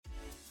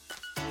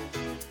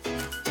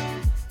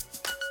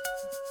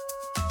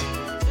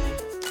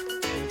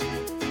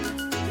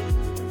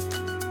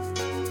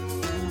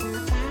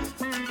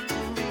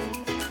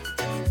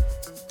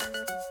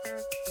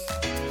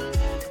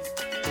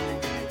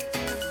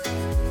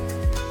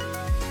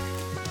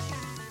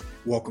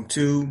Welcome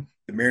to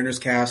the Mariners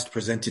Cast,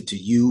 presented to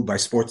you by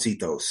Sports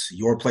Ethos,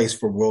 your place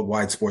for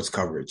worldwide sports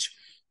coverage.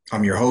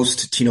 I'm your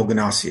host, Tino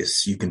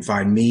Ganasius. You can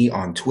find me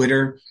on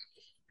Twitter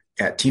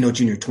at Tino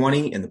Jr.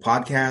 20 and the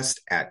podcast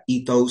at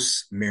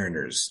Ethos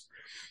Mariners.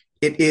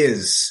 It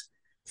is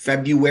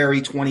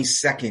February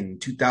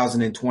 22nd,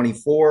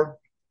 2024,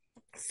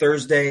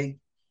 Thursday.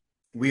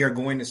 We are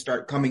going to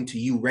start coming to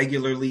you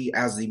regularly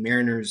as the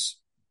Mariners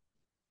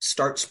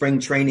start spring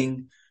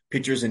training.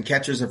 Pitchers and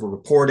catchers have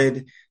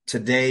reported.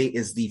 Today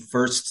is the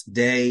first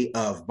day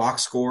of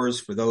box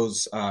scores for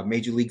those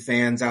Major League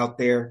fans out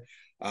there.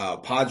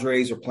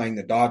 Padres are playing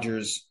the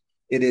Dodgers.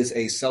 It is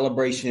a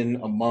celebration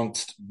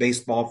amongst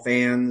baseball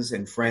fans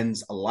and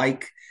friends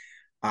alike.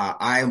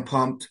 I am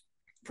pumped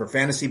for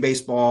fantasy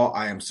baseball.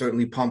 I am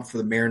certainly pumped for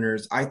the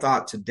Mariners. I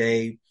thought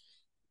today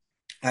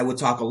I would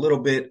talk a little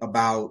bit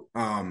about,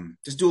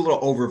 just do a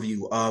little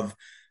overview of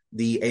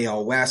the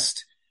AL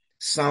West,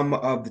 some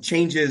of the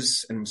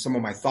changes and some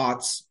of my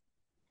thoughts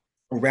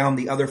around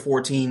the other four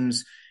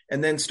teams,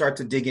 and then start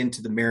to dig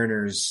into the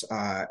Mariners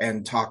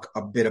and talk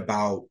a bit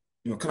about,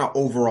 kind of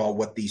overall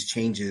what these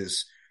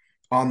changes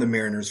on the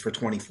Mariners for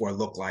 24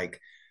 look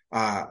like.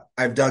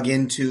 I've dug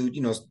into,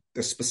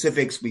 the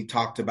specifics. We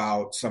talked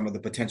about some of the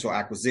potential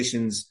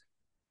acquisitions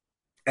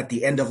at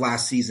the end of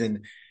last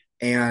season.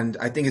 And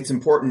I think it's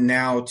important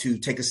now to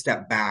take a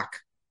step back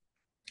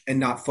and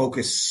not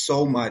focus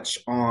so much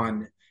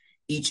on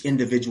each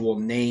individual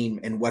name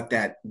and what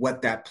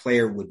that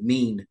player would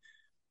mean,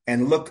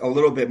 and look a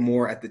little bit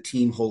more at the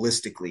team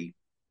holistically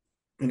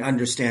and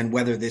understand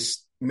whether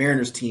this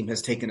Mariners team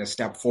has taken a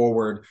step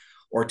forward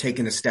or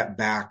taken a step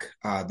back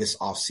this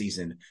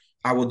offseason.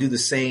 I will do the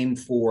same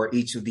for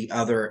each of the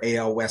other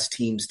AL West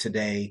teams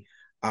today.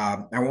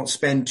 I won't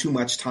spend too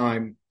much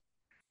time,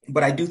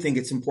 but I do think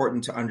it's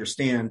important to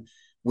understand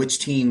which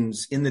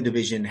teams in the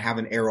division have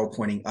an arrow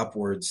pointing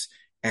upwards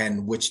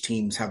and which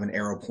teams have an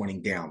arrow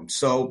pointing down.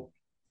 So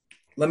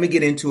let me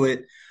get into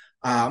it.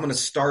 I'm going to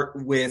start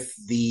with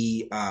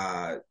the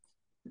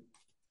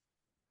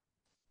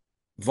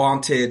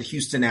vaunted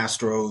Houston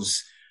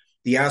Astros.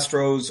 The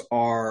Astros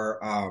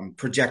are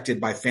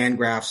projected by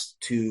Fangraphs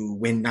to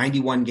win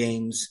 91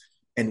 games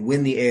and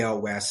win the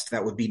AL West.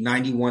 That would be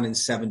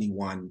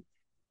 91-71.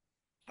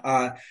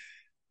 The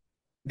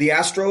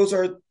Astros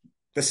are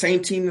the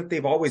same team that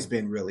they've always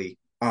been, really.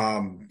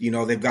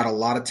 They've got a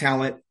lot of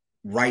talent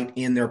right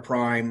in their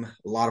prime,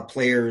 a lot of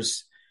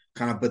players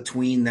kind of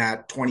between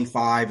that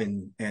 25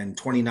 and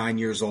 29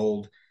 years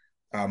old.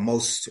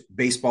 Most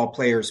baseball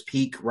players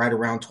peak right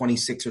around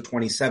 26 or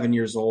 27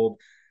 years old.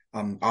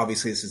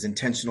 Obviously, this is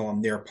intentional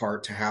on their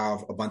part to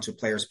have a bunch of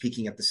players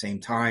peaking at the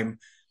same time,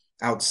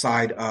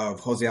 outside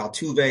of Jose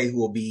Altuve, who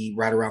will be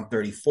right around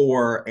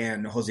 34,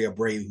 and Jose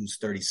Abreu, who's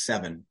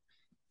 37.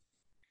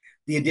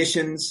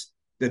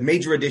 The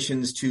major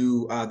additions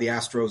to the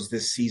Astros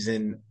this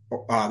season,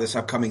 this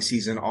upcoming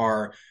season,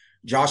 are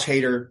Josh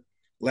Hader,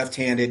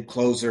 left-handed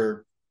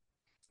closer,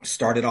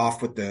 started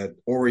off with the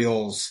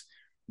Orioles,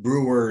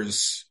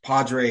 Brewers,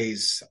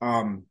 Padres.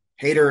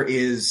 Hader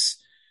is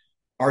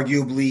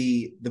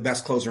arguably the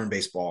best closer in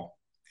baseball,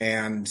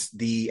 and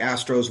the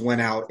Astros went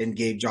out and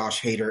gave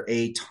Josh Hader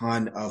a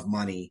ton of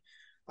money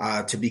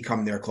to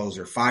become their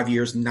closer. 5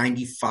 years,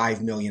 $95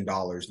 million,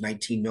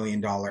 $19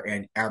 million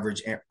and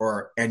average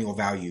or annual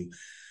value.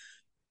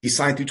 He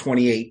signed through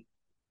 28.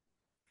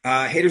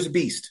 Hader's a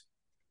beast.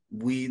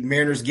 The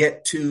Mariners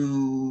get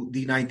to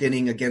the ninth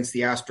inning against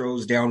the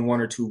Astros, down 1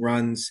 or 2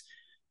 runs.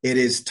 It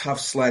is tough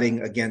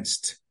sledding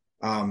against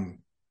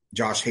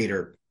Josh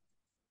Hader.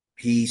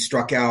 He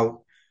struck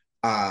out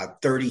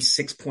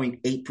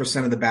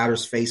 36.8% of the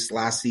batters faced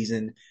last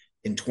season.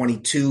 In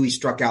 22, he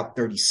struck out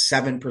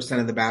 37%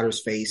 of the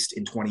batters faced.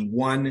 In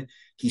 21,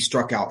 he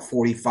struck out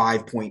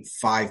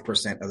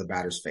 45.5% of the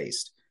batters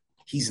faced.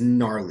 He's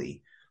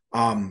gnarly.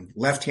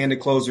 Left-handed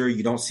closer,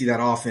 you don't see that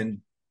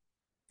often.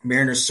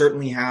 Mariners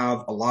certainly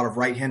have a lot of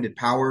right-handed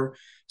power,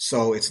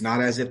 so it's not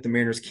as if the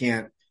Mariners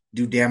can't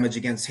do damage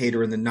against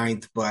Hader in the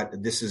ninth,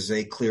 but this is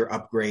a clear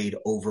upgrade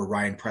over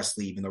Ryan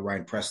Pressly, even though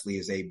Ryan Pressly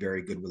is a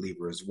very good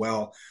reliever as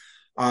well.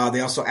 They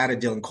also added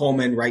Dylan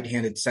Coleman,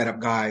 right-handed setup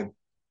guy.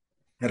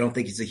 I don't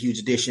think he's a huge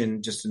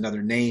addition, just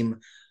another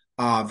name.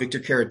 Victor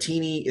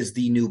Caratini is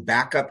the new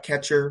backup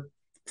catcher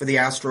for the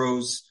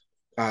Astros.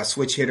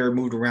 Switch hitter,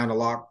 moved around a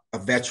lot, a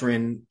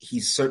veteran.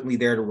 He's certainly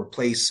there to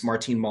replace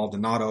Martin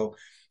Maldonado.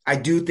 I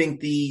do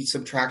think the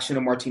subtraction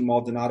of Martin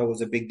Maldonado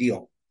was a big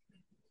deal.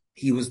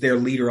 He was their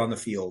leader on the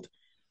field.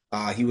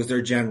 He was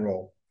their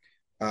general.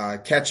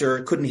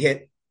 Catcher, couldn't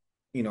hit,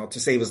 to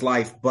save his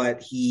life,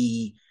 but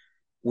he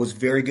was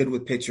very good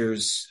with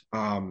pitchers.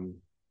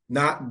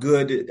 Not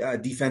good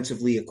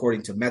defensively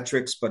according to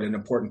metrics, but an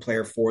important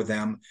player for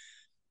them.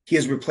 He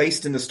is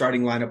replaced in the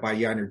starting lineup by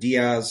Yainer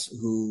Diaz,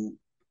 who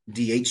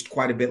DH'd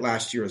quite a bit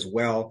last year as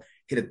well.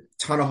 Hit a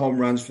ton of home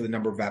runs for the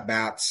number of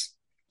at-bats.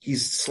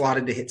 He's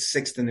slotted to hit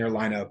 6th in their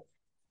lineup.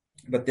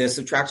 But the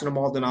subtraction of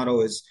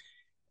Maldonado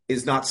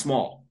is not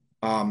small,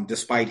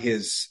 despite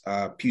his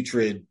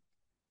putrid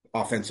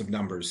offensive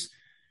numbers.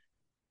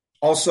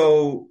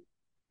 Also,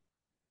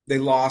 They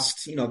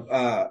lost,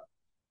 a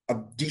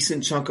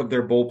decent chunk of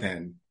their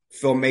bullpen.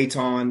 Phil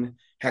Maton,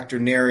 Hector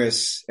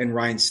Neris, and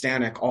Ryan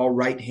Stanek, all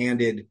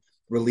right-handed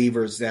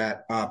relievers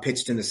that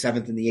pitched in the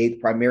seventh and the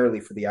eighth, primarily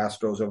for the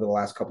Astros over the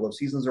last couple of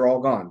seasons, are all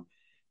gone.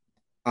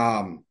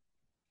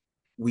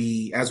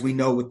 As we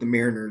know with the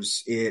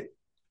Mariners, it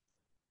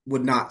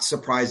would not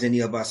surprise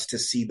any of us to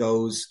see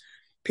those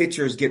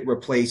pitchers get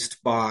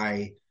replaced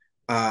by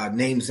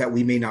names that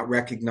we may not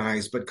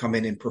recognize, but come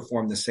in and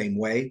perform the same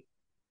way.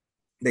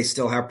 They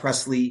still have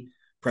Presley.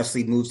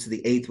 Presley moves to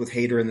the eighth with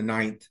Hader in the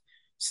ninth.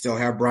 Still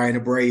have Brian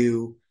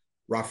Abreu,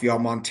 Rafael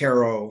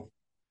Montero.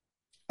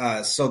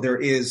 So there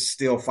is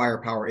still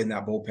firepower in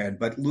that bullpen,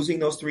 but losing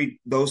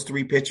those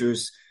three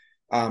pitchers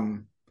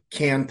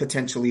can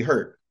potentially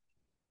hurt.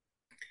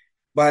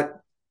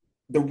 But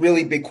the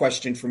really big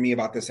question for me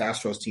about this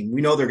Astros team,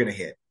 we know they're going to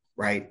hit,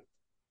 right?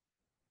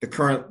 The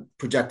current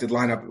projected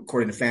lineup,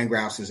 according to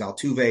Fangraphs, is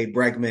Altuve,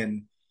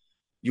 Bregman,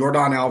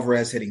 Yordan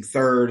Alvarez hitting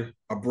third,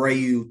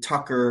 Abreu,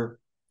 Tucker.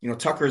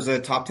 Tucker's a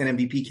top 10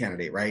 MVP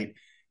candidate, right?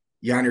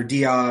 Yainer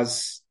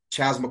Diaz,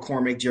 Chas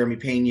McCormick, Jeremy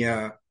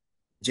Pena,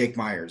 Jake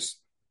Myers.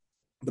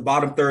 The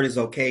bottom third is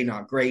okay,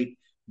 not great,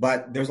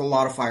 but there's a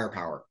lot of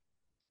firepower.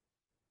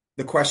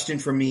 The question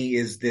for me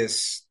is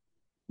this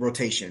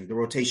rotation. The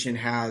rotation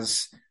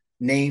has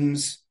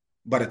names,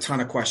 but a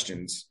ton of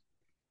questions.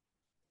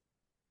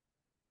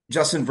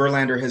 Justin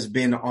Verlander has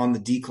been on the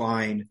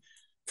decline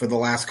for the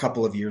last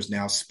couple of years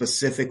now,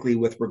 specifically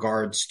with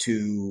regards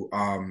to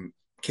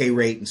K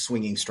rate and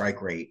swinging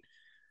strike rate.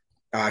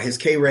 His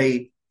K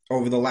rate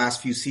over the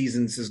last few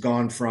seasons has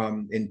gone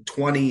from, in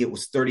 20, it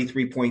was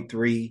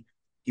 33.3.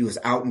 He was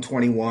out in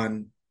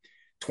 21.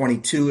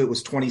 22, it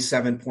was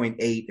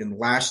 27.8. And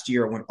last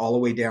year, it went all the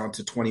way down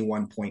to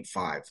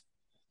 21.5.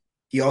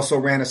 He also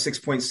ran a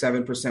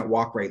 6.7%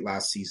 walk rate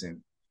last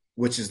season,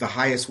 which is the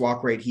highest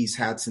walk rate he's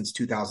had since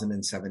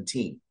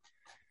 2017.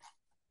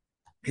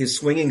 His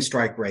swinging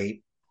strike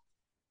rate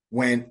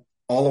went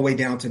all the way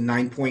down to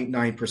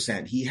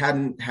 9.9%. He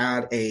hadn't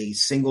had a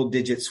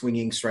single-digit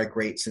swinging strike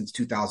rate since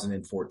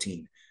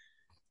 2014.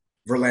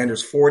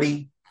 Verlander's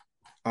 40.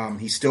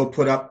 He still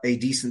put up a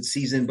decent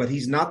season, but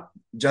he's not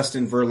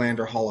Justin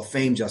Verlander, Hall of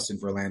Fame Justin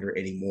Verlander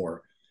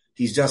anymore.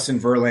 He's Justin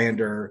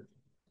Verlander,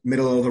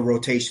 middle of the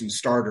rotation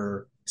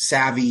starter,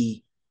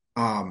 savvy,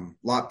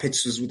 lot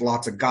pitches with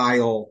lots of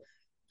guile,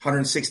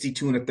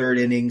 162 in the third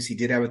innings. He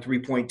did have a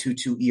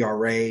 3.22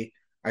 ERA.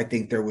 I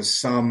think there was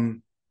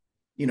some,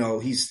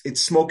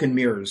 it's smoke and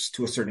mirrors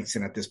to a certain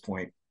extent at this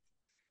point.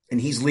 And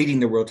he's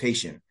leading the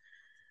rotation.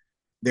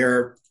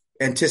 They're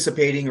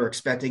anticipating or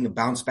expecting a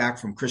bounce back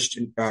from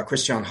Christian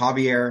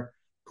Javier,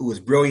 who was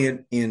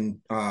brilliant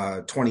in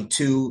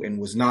 22 and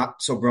was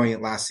not so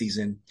brilliant last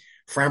season.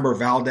 Framber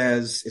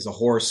Valdez is a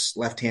horse,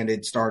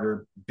 left-handed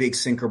starter, big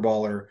sinker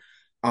baller.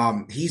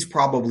 He's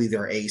probably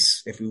their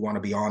ace, if we want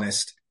to be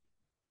honest.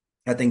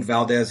 I think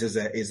Valdez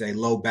is a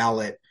low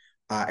ballot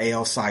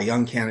AL Cy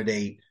Young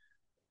candidate,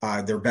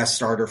 their best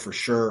starter for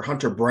sure.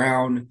 Hunter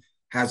Brown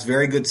has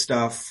very good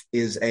stuff,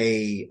 is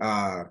a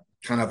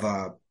kind of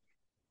a,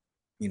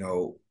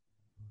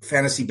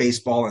 fantasy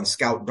baseball and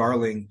scout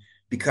darling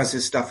because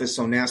his stuff is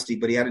so nasty,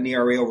 but he had an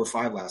ERA over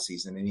 5 last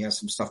season and he has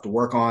some stuff to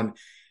work on.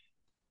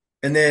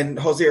 And then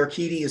Jose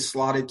Urquidy is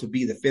slotted to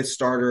be the fifth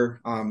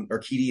starter.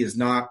 Urquidy is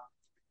not,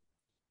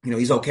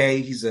 he's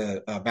okay. He's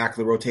a back of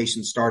the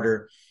rotation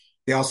starter.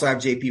 They also have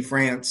JP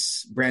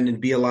France, Brandon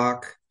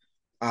Bielak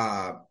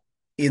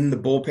in the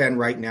bullpen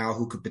right now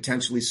who could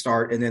potentially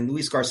start. And then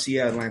Luis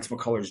Garcia and Lance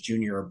McCullers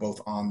Jr. are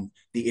both on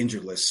the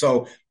injured list.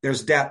 So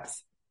there's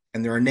depth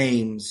and there are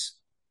names,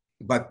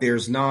 but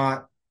there's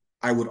not,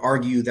 I would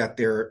argue that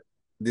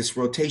this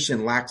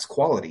rotation lacks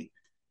quality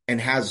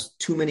and has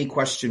too many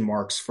question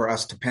marks for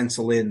us to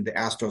pencil in the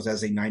Astros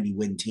as a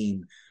 90-win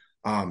team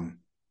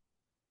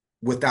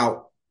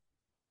without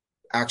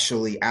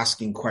actually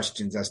asking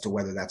questions as to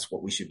whether that's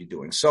what we should be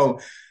doing. So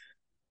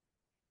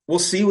we'll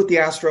see with the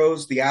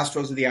Astros. The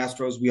Astros are the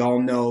Astros. We all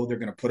know they're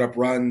going to put up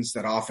runs.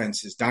 That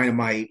offense is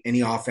dynamite.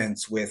 Any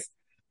offense with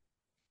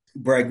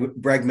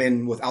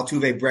Bregman, with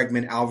Altuve,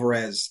 Bregman,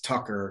 Alvarez,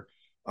 Tucker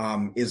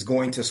is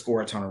going to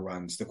score a ton of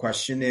runs. The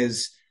question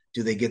is,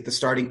 do they get the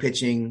starting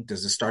pitching?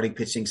 Does the starting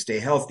pitching stay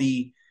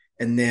healthy?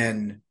 And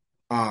then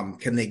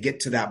can they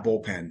get to that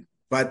bullpen?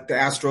 But the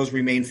Astros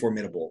remain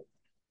formidable.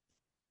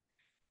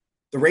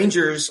 The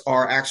Rangers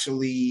are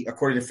actually,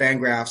 according to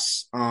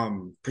Fangraphs,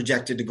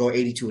 projected to go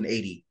 82 and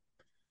 80.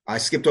 I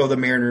skipped over the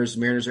Mariners.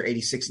 Mariners are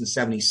 86 and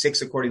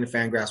 76, according to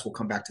Fangraphs. We'll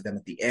come back to them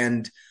at the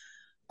end.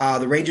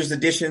 The Rangers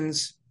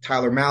additions,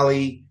 Tyler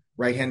Mahle,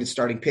 right-handed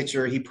starting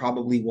pitcher. He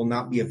probably will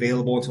not be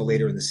available until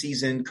later in the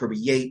season. Kirby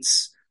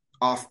Yates,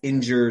 off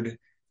injured,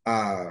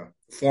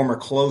 former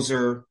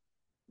closer,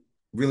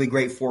 really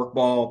great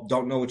forkball.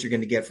 Don't know what you're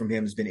going to get from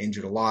him. Has been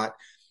injured a lot.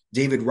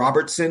 David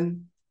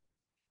Robertson,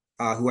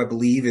 who I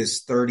believe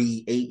is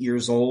 38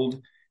 years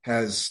old,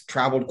 has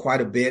traveled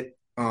quite a bit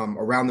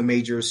around the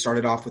majors,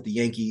 started off with the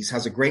Yankees,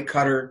 has a great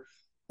cutter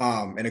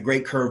and a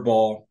great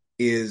curveball,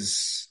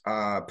 is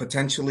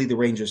potentially the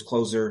Rangers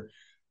closer.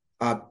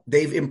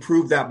 They've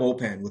improved that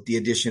bullpen with the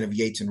addition of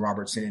Yates and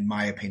Robertson, in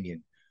my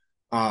opinion.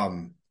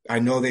 I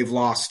know they've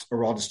lost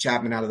Aroldis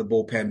Chapman out of the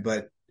bullpen,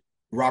 but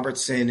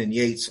Robertson and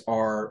Yates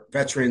are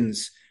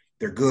veterans.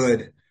 They're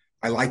good.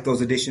 I like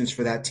those additions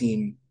for that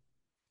team.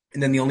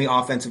 And then the only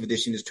offensive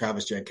addition is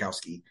Travis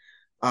Jankowski.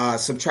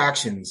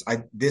 Subtractions.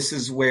 This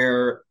is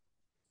where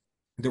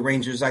the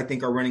Rangers, I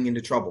think, are running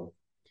into trouble.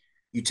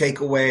 You take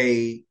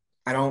away,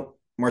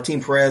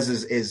 Martin Perez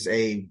is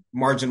a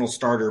marginal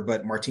starter,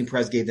 but Martin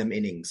Perez gave them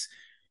innings.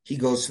 He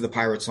goes to the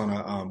Pirates on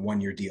a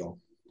 1-year deal.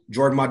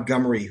 Jordan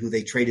Montgomery, who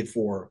they traded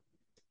for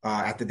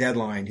at the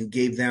deadline, who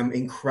gave them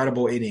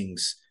incredible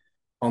innings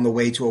on the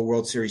way to a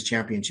World Series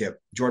championship.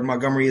 Jordan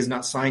Montgomery is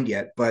not signed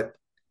yet, but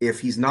if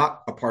he's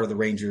not a part of the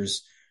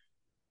Rangers,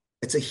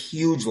 it's a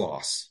huge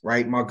loss,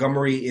 right?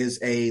 Montgomery is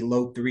a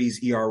low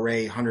threes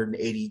ERA,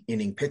 180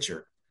 inning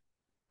pitcher.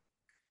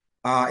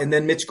 And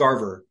then Mitch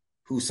Garver,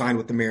 who signed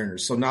with the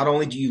Mariners. So not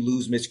only do you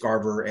lose Mitch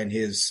Garver and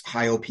his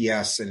high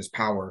OPS and his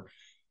power,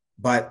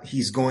 but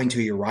he's going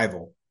to your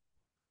rival.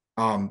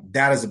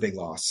 That is a big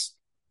loss.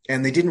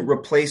 And they didn't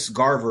replace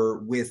Garver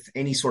with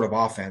any sort of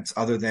offense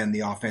other than the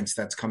offense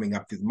that's coming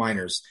up through the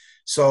minors.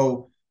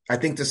 So I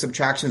think the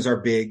subtractions are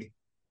big,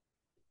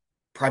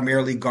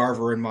 primarily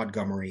Garver and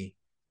Montgomery.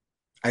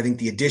 I think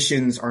the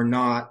additions are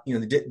not,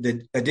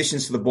 the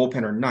additions to the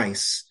bullpen are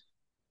nice,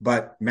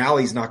 but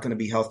Mally's not going to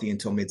be healthy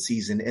until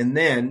midseason. And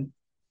then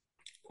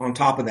on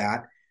top of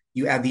that,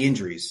 you add the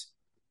injuries.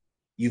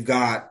 You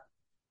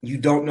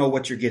don't know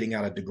what you're getting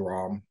out of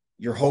DeGrom.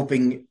 You're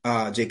hoping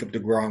Jacob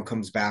DeGrom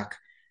comes back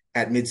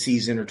at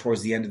midseason or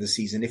towards the end of the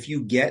season. If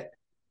you get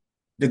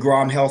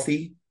DeGrom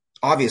healthy,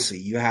 obviously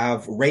you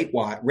have rate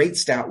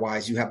stat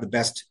wise, you have the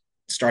best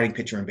starting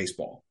pitcher in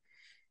baseball.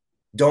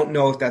 Don't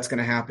know if that's going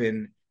to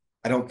happen.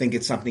 I don't think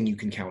it's something you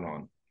can count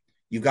on.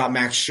 You've got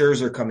Max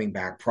Scherzer coming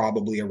back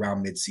probably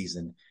around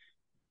midseason.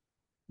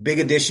 Big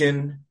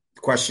addition.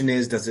 The question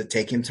is, does it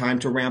take him time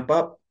to ramp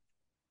up?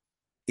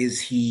 Is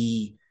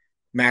he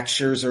Max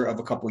Scherzer of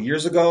a couple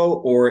years ago,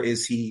 or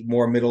is he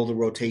more middle of the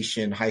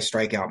rotation, high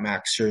strikeout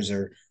Max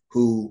Scherzer,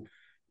 who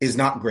is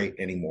not great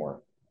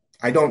anymore?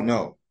 I don't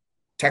know.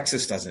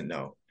 Texas doesn't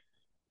know.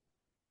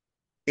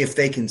 If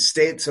they can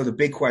stay, so the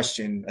big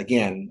question,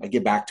 again, I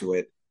get back to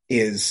it,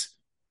 is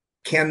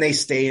can they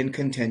stay in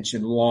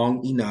contention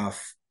long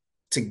enough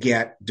to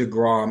get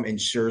DeGrom and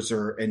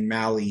Scherzer and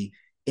Malley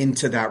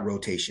into that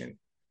rotation?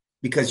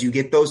 Because you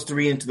get those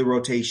three into the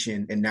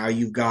rotation, and now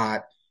you've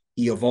got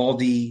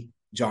Eovaldi,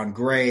 John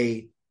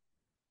Gray,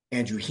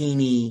 Andrew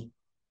Heaney.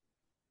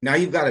 Now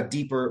you've got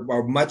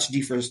a much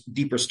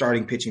deeper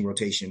starting pitching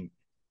rotation.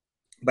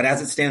 But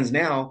as it stands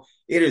now,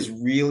 it is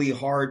really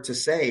hard to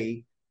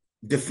say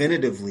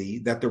definitively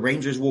that the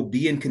Rangers will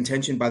be in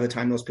contention by the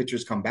time those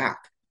pitchers come back.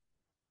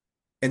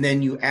 And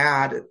then you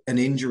add an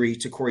injury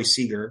to Corey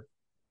Seager,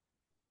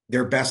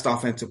 their best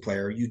offensive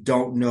player. You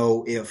don't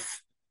know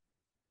if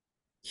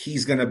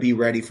he's going to be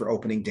ready for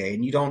opening day,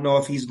 and you don't know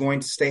if he's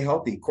going to stay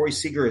healthy. Corey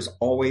Seager is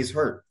always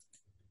hurt.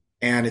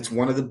 And it's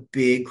one of the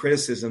big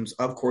criticisms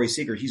of Corey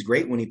Seager. He's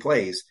great when he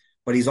plays,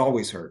 but he's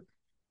always hurt.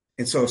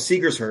 And so if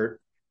Seager's hurt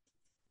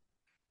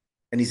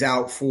and he's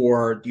out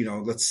for,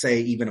 let's say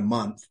even a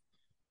month,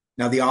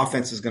 now the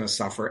offense is going to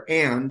suffer.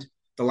 And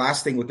the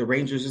last thing with the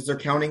Rangers is they're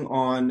counting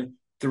on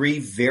 3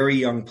 very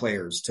young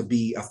players to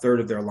be a third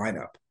of their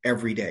lineup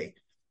every day.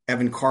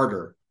 Evan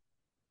Carter,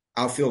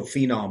 outfield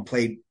phenom,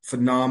 played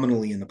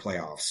phenomenally in the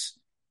playoffs.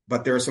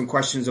 But there are some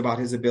questions about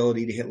his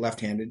ability to hit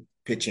left-handed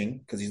pitching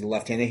because he's a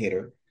left-handed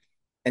hitter.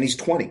 And he's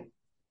 20.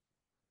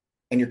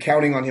 And you're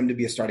counting on him to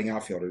be a starting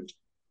outfielder.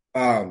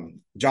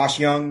 Josh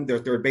Young, their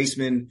third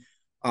baseman,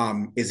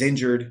 is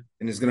injured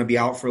and is going to be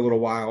out for a little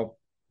while.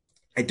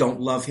 I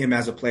don't love him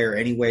as a player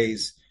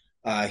anyways.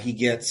 He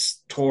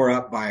gets tore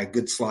up by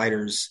good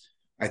sliders.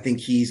 I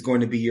think he's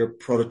going to be your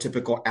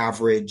prototypical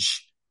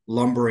average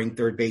lumbering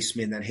third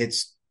baseman that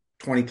hits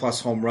 20-plus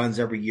home runs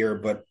every year,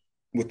 but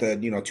with a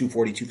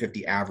 240,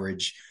 250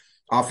 average.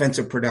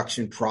 Offensive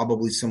production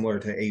probably similar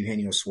to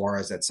Eugenio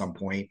Suarez at some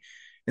point.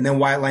 And then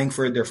Wyatt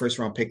Langford, their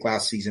first-round pick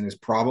last season, is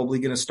probably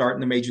going to start in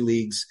the major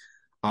leagues.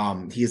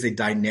 He is a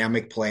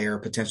dynamic player,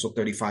 potential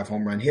 35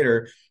 home run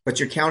hitter, but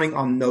you're counting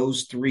on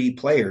those 3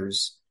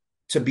 players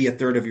to be a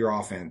third of your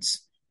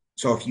offense.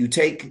 So if you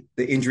take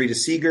the injury to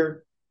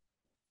Seager,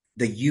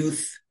 the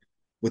youth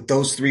with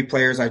those 3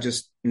 players I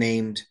just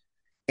named,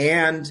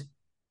 and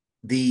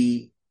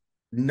the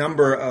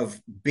number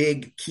of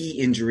big key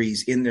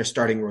injuries in their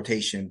starting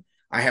rotation,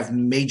 I have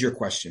major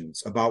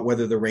questions about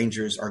whether the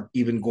Rangers are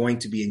even going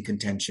to be in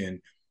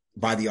contention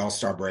by the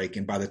All-Star break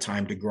and by the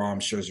time DeGrom,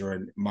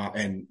 Scherzer,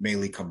 and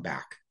Maley come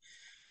back.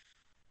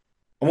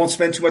 I won't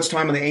spend too much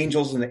time on the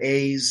Angels and the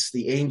A's.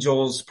 The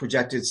Angels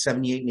projected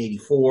 78 and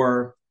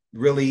 84.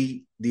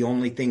 Really, the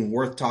only thing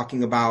worth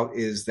talking about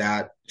is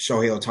that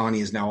Shohei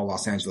Ohtani is now a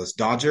Los Angeles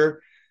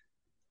Dodger.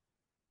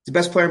 He's the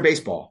best player in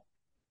baseball.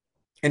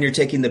 And you're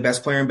taking the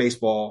best player in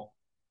baseball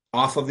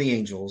off of the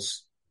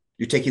Angels.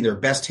 You're taking their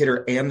best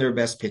hitter and their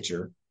best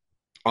pitcher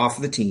off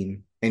of the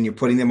team, and you're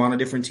putting them on a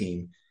different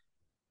team.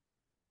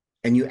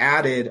 and you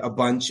added a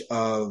bunch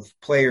of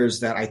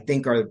players that I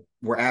think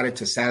were added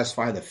to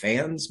satisfy the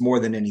fans more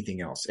than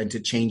anything else, and to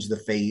change the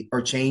fate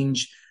or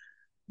change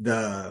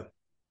the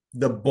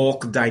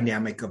bulk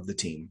dynamic of the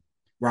team.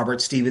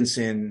 Robert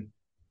Stevenson,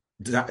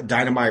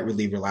 dynamite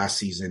reliever last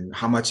season.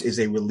 How much is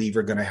a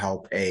reliever going to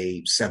help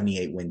a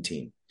 78 win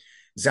team?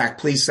 Zach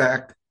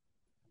Plesac,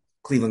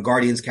 Cleveland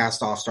Guardians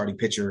cast-off starting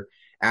pitcher.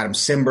 Adam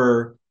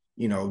Cimber,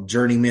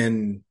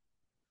 journeyman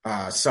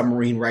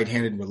submarine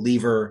right-handed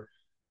reliever.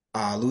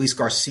 Luis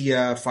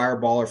Garcia,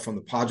 fireballer from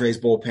the Padres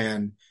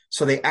bullpen.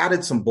 So they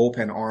added some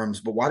bullpen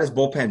arms, but why does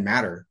bullpen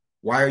matter?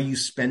 Why are you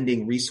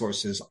spending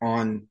resources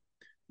on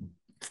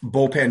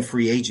bullpen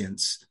free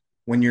agents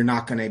when you're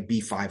not going to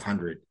be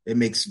 500? It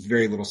makes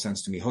very little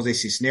sense to me. Jose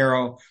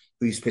Cisnero,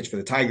 who used to pitch for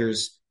the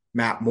Tigers,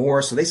 Matt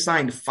Moore. So they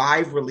signed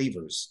 5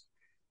 relievers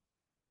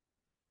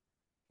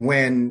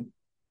when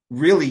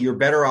really you're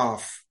better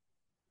off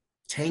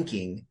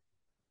tanking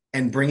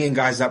and bringing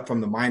guys up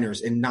from the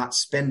minors and not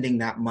spending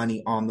that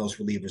money on those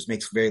relievers.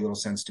 Makes very little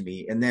sense to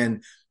me. And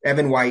then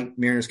Evan White,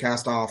 Mariners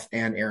cast-off,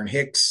 and Aaron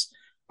Hicks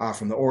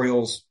from the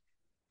Orioles.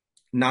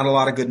 Not a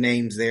lot of good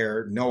names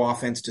there. No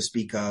offense to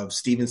speak of.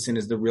 Stevenson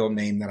is the real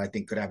name that I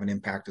think could have an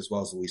impact, as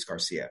well as Luis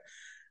Garcia.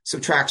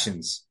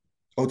 Subtractions.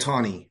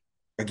 Ohtani,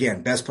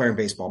 again, best player in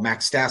baseball.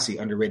 Max Stassi,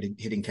 underrated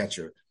hitting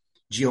catcher.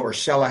 Gio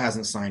Urshela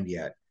hasn't signed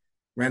yet.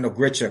 Randall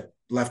Grichuk,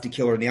 lefty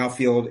killer in the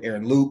outfield.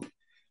 Aaron Loup.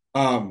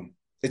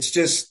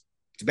 It's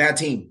a bad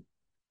team.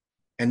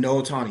 And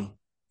no Ohtani.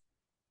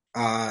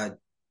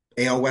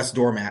 AL West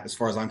doormat, as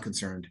far as I'm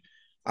concerned.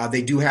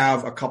 They do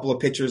have a couple of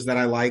pitchers that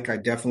I like. I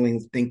definitely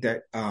think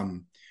that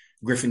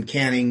Griffin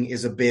Canning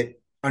is a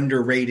bit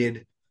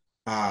underrated.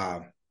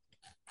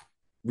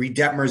 Reed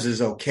Detmers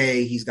is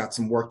okay. He's got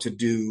some work to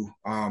do.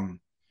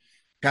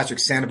 Patrick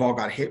Sandoval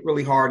got hit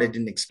really hard. I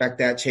didn't expect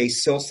that.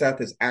 Chase Silseth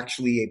is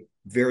actually a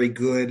very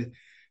good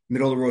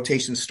middle of the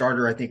rotation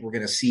starter. I think we're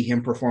going to see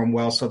him perform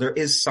well. So there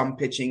is some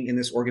pitching in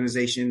this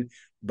organization,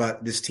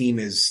 but this team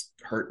is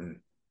hurting.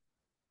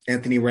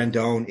 Anthony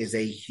Rendon is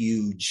a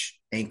huge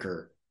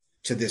anchor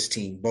to this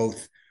team,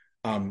 both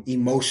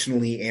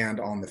emotionally and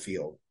on the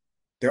field.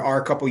 There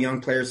are a couple young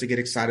players to get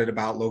excited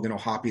about. Logan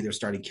O'Hoppe, their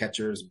starting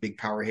catcher, is a big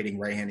power hitting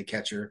right-handed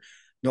catcher.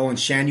 Nolan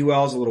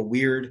Shanuel is a little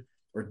weird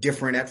or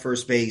different at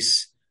first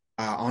base.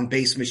 On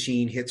base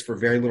machine, hits for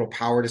very little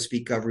power to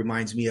speak of.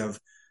 Reminds me of,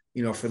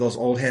 for those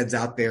old heads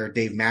out there,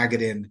 Dave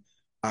Magadan,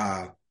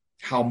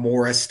 Hal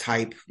Morris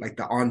type, like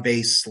the on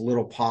base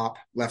little pop,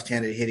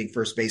 left-handed hitting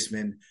first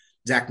baseman.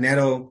 Zach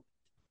Neto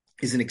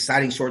is an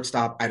exciting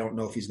shortstop. I don't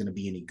know if he's going to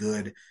be any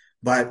good,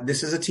 but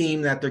this is a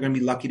team that they're going to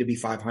be lucky to be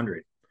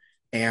 500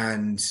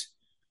 and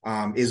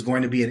is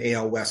going to be an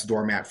AL West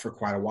doormat for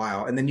quite a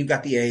while. And then you've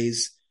got the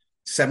A's.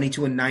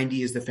 72-90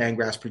 is the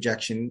Fangraphs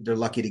projection. They're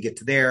lucky to get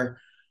to there.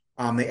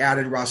 They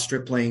added Ross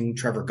Stripling,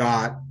 Trevor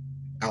Gott,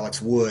 Alex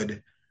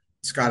Wood,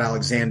 Scott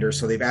Alexander.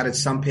 So they've added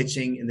some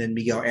pitching, and then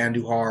Miguel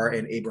Andujar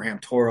and Abraham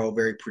Toro,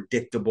 very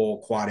predictable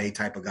quad A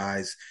type of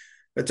guys.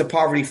 It's a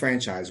poverty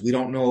franchise. We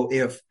don't know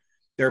if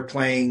they're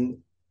playing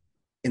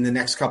in the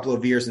next couple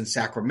of years in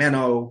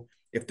Sacramento,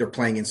 if they're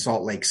playing in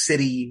Salt Lake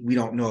City. We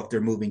don't know if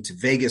they're moving to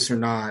Vegas or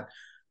not.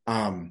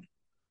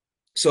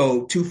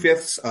 So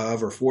 2/5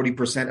 of, or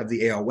 40% of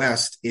the AL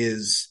West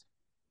is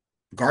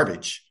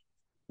garbage,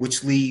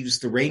 which leaves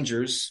the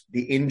Rangers,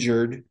 the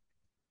injured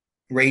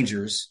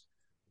Rangers,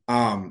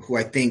 who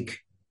I think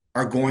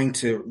are going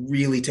to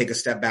really take a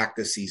step back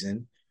this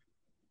season.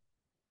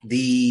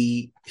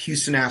 The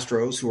Houston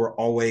Astros, who are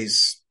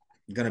always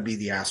going to be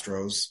the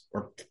Astros,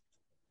 or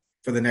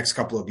for the next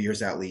couple of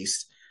years at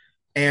least,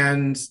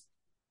 and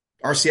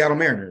our Seattle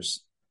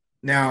Mariners.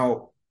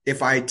 Now,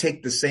 if I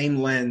take the same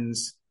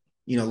lens,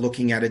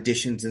 looking at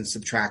additions and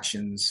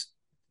subtractions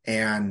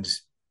and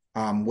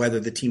whether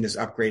the team is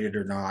upgraded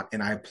or not,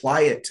 and I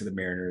apply it to the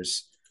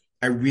Mariners,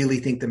 I really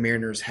think the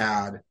Mariners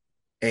had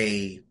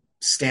a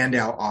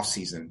standout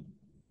offseason.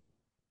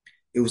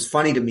 It was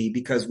funny to me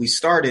because we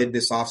started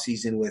this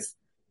offseason with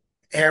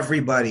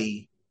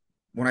everybody,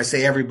 when I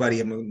say everybody,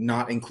 I'm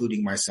not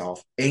including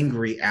myself,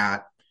 angry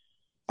at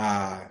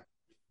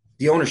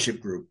the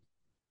ownership group,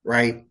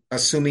 right?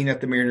 Assuming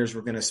that the Mariners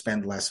were going to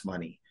spend less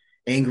money,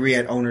 angry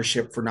at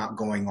ownership for not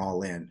going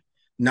all in,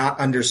 not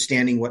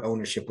understanding what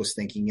ownership was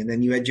thinking. And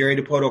then you had Jerry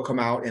Dipoto come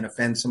out and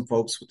offend some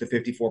folks with the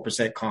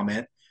 54%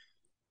 comment.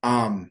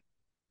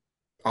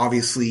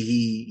 Obviously,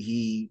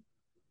 he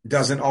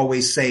doesn't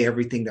always say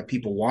everything that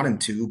people want him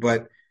to,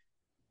 but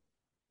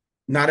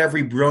not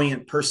every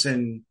brilliant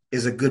person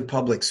is a good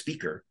public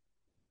speaker.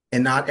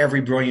 And not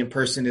every brilliant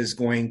person is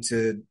going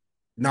to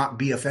not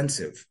be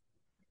offensive.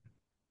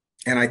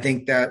 And I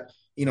think that,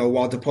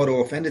 while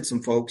Dipoto offended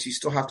some folks, you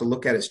still have to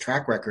look at his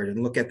track record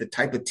and look at the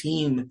type of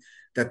team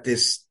that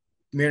this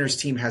Mariners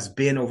team has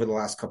been over the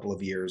last couple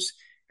of years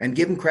and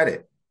give him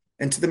credit.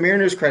 And to the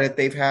Mariners' credit,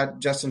 they've had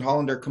Justin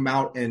Hollander come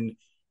out and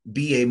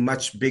be a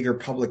much bigger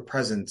public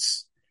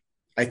presence,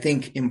 I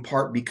think in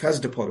part because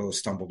Dipoto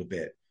stumbled a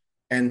bit.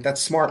 And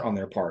that's smart on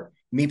their part.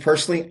 Me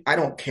personally, I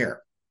don't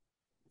care.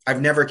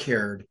 I've never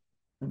cared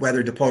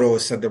whether Dipoto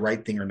has said the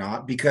right thing or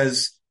not,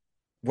 because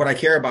what I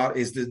care about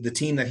is the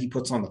team that he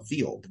puts on the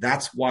field.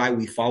 That's why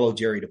we follow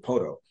Jerry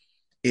Dipoto,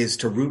 is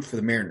to root for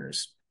the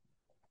Mariners.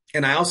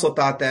 And I also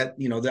thought that,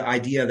 the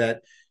idea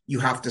that you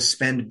have to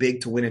spend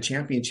big to win a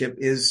championship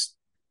is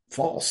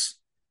false,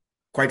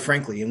 quite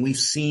frankly. And we've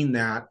seen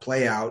that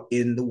play out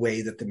in the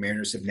way that the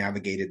Mariners have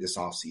navigated this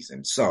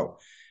offseason. So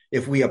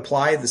if we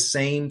apply the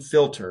same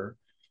filter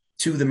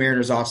to the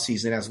Mariners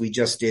offseason as we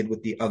just did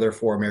with the other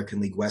four American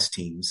League West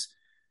teams,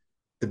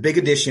 the big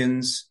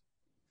additions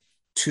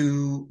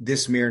to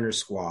this Mariners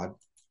squad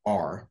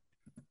are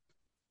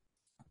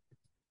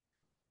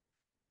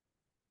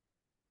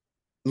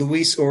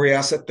Luis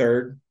Urias at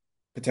third,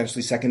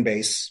 potentially second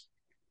base.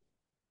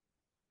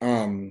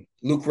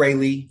 Luke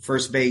Raley,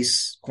 first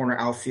base, corner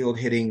outfield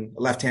hitting,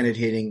 left-handed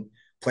hitting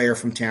player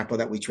from Tampa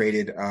that we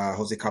traded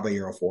Jose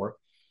Caballero for.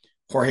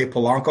 Jorge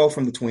Polanco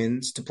from the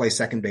Twins to play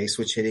second base,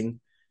 switch hitting,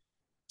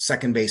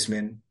 second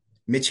baseman.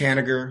 Mitch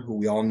Haniger, who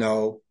we all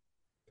know,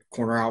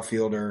 corner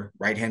outfielder,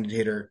 right-handed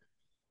hitter.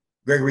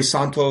 Gregory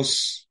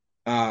Santos,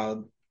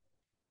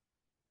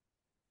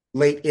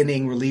 late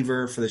inning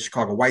reliever for the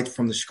Chicago White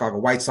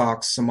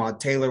Sox. Samad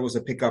Taylor was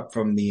a pickup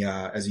from the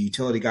as a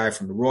utility guy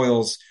from the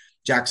Royals.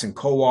 Jackson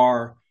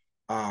Kowar,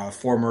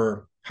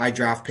 former high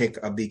draft pick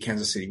of the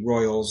Kansas City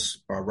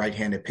Royals,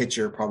 right-handed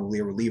pitcher, probably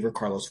a reliever.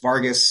 Carlos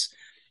Vargas,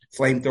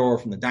 flamethrower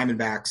from the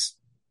Diamondbacks.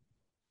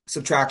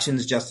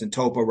 Subtractions: Justin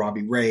Topa,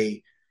 Robbie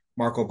Ray,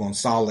 Marco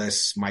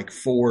Gonzalez, Mike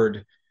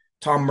Ford,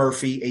 Tom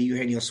Murphy,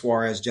 Eugenio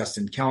Suarez,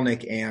 Justin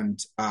Kelnick, and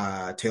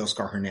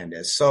Teoscar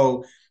Hernandez.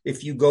 So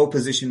if you go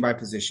position by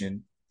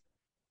position,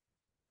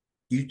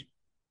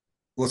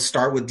 let's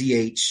start with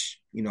DH.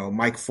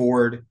 Mike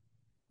Ford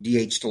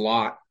DH'd a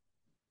lot.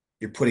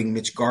 You're putting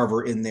Mitch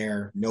Garver in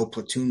there. No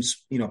platoon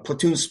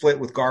split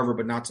with Garver,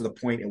 but not to the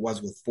point it was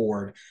with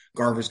Ford.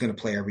 Garver's going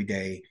to play every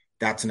day.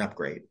 That's an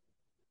upgrade.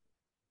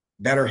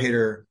 Better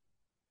hitter,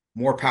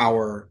 more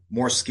power,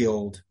 more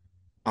skilled.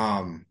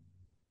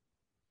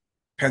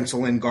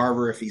 Pencil in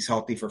Garver if he's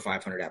healthy for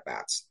 500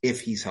 at-bats,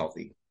 if he's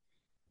healthy.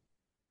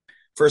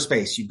 First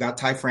base, you've got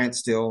Ty France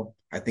still.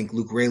 I think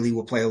Luke Raley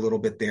will play a little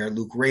bit there.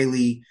 Luke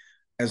Raley,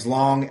 as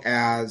long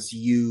as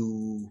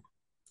you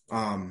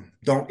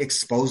don't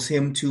expose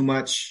him too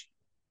much,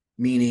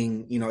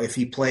 meaning, if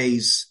he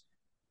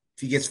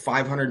gets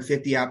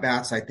 550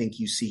 at-bats, I think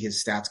you see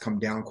his stats come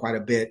down quite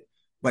a bit.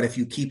 But if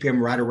you keep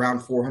him right around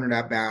 400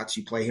 at-bats,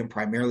 you play him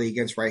primarily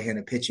against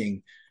right-handed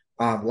pitching.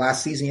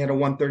 Last season, he had a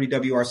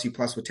 130 WRC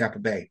plus with Tampa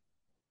Bay.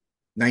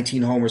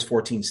 19 homers,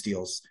 14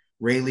 steals.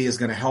 Raley is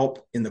going to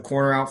help in the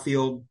corner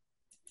outfield.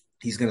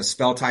 He's going to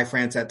spell Ty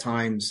France at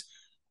times.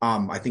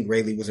 I think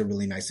Raley was a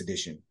really nice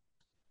addition.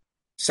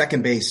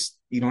 Second base,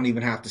 you don't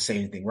even have to say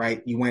anything,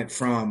 right? You went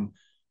from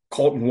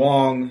Colton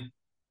Wong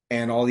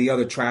and all the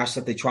other trash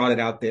that they trotted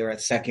out there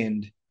at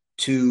second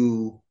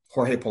to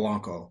Jorge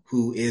Polanco,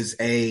 who is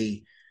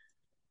a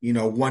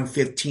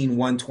 115,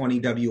 120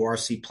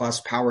 WRC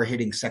plus power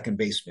hitting second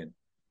baseman.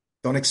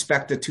 Don't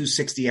expect a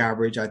 260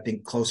 average. I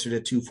think closer to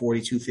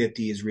 240,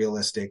 250 is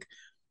realistic.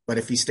 But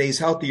if he stays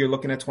healthy, you're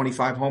looking at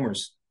 25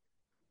 homers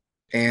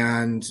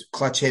and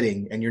clutch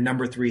hitting and your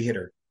number 3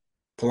 hitter.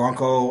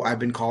 Polanco, I've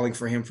been calling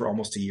for him for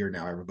almost a year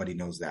now. Everybody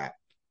knows that.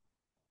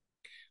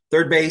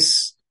 Third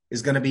base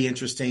is going to be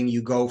interesting.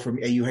 You go from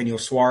Eugenio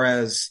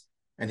Suarez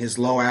and his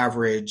low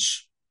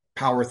average,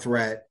 power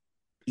threat,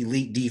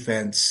 elite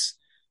defense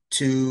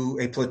to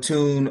a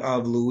platoon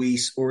of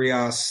Luis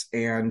Urias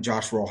and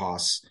Josh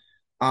Rojas.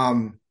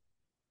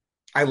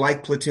 I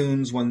like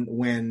platoons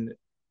when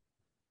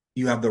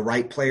you have the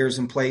right players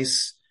in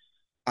place.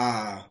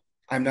 I'm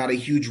not a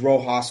huge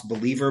Rojas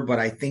believer, but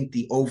I think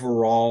the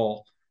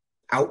overall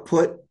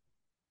output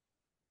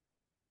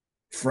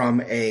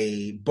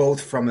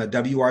both from a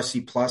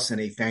WRC plus and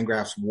a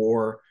Fangraphs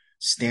WAR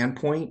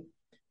standpoint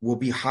will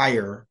be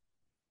higher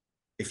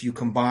if you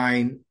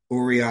combine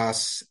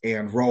Urias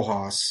and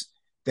Rojas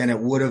than it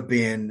would have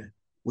been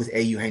with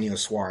Eugenio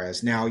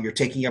Suarez. Now you're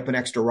taking up an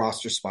extra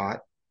roster spot,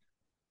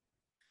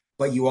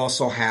 but you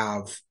also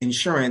have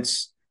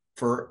insurance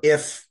for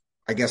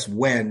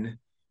when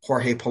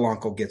Jorge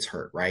Polanco gets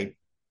hurt, right?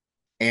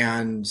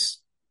 And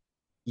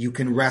you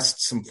can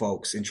rest some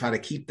folks and try to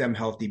keep them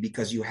healthy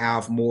because you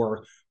have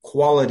more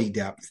quality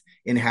depth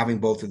in having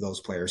both of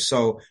those players.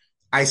 So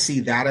I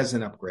see that as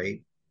an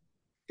upgrade.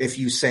 If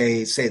you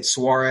say it's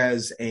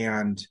Suarez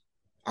and,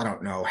 I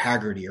don't know,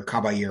 Haggerty or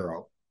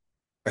Caballero.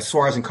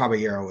 Suarez and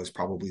Caballero is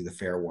probably the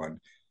fair one.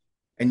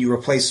 And you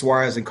replace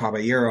Suarez and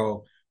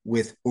Caballero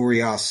with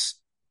Urias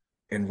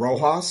and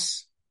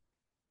Rojas.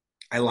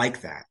 I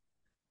like that.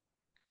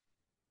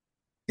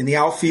 In the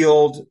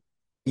outfield,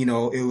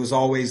 it was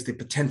always the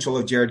potential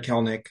of Jarred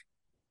Kelenic.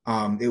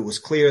 It was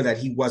clear that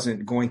he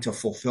wasn't going to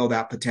fulfill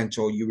that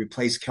potential. You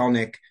replace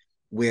Kelenic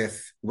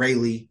with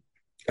Raley,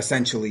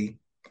 essentially.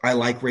 I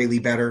like Raley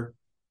better.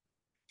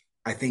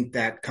 I think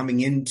that coming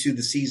into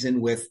the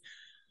season with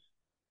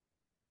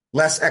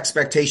less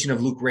expectation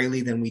of Luke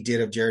Raley than we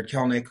did of Jarred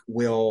Kelenic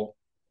will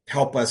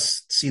help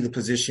us see the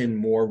position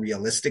more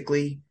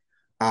realistically.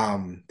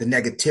 The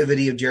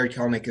negativity of Jared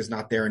Kelenic is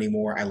not there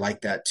anymore. I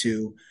like that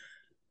too.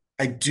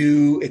 I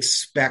do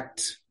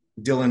expect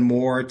Dylan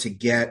Moore to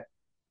get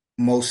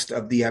most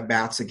of the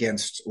at-bats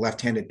against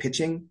left-handed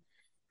pitching.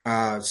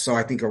 So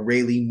I think a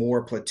Rayleigh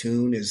Moore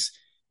platoon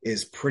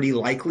is pretty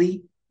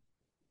likely.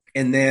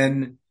 And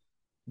then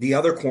the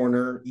other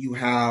corner, you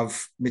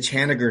have Mitch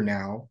Haniger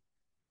now,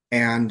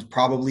 and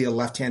probably a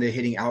left-handed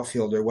hitting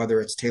outfielder,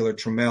 whether it's Taylor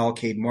Trammell,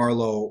 Cade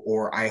Marlowe,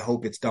 or I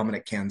hope it's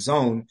Dominic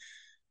Canzone.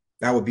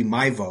 That would be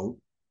my vote.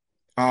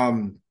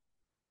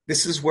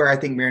 This is where I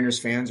think Mariners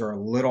fans are a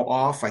little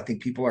off. I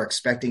think people are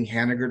expecting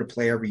Haniger to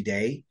play every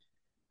day,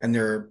 and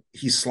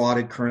he's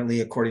slotted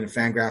currently, according to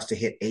Fangraphs, to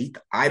hit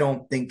eighth. I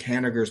don't think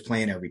Haniger is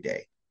playing every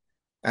day.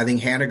 I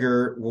think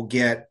Haniger will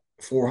get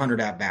 400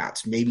 at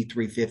bats, maybe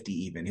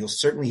 350 even. He'll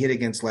certainly hit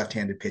against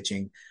left-handed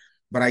pitching,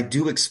 but I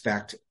do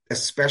expect,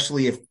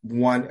 especially if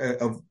one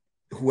of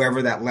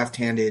whoever that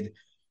left-handed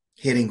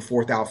hitting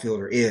fourth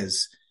outfielder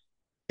is,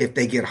 if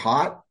they get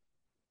hot,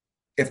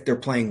 if they're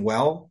playing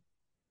well,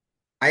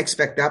 I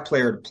expect that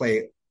player to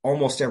play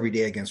almost every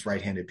day against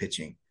right-handed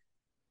pitching.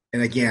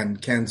 And again,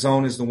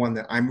 Canzone is the one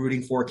that I'm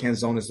rooting for.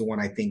 Canzone is the one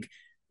I think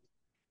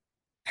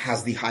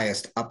has the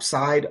highest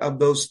upside of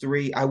those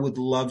three. I would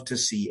love to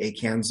see a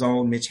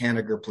Canzone, Mitch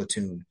Haniger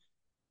platoon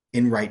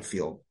in right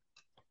field.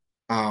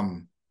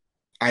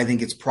 I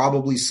think it's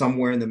probably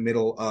somewhere in the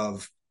middle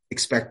of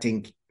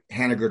expecting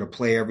Haniger to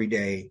play every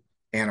day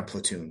and a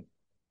platoon.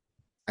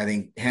 I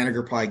think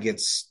Haniger probably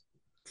gets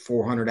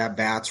 400 at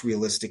bats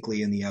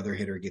realistically, and the other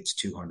hitter gets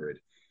 200.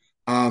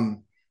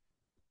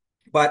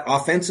 But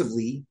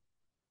offensively,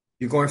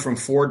 you're going from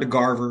Ford to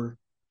Garver.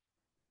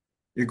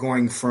 You're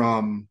going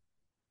from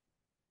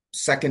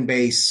second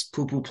base,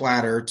 Poo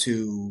Platter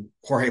to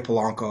Jorge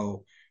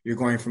Polanco. You're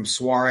going from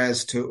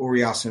Suarez to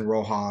Urias and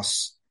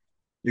Rojas.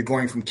 You're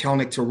going from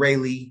Kelenic to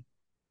Rayleigh.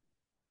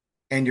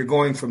 And you're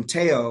going from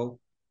Teo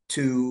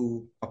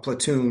to a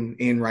platoon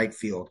in right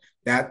field.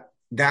 That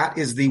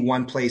is the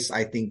one place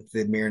I think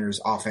the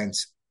Mariners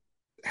offense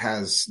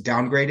has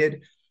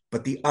downgraded,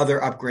 but the other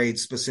upgrades,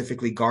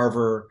 specifically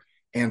Garver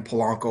and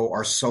Polanco,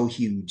 are so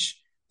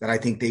huge that I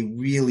think they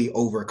really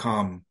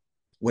overcome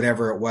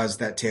whatever it was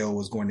that Teo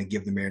was going to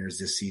give the Mariners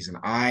this season.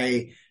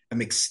 I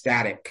am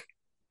ecstatic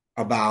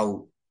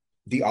about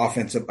the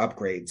offensive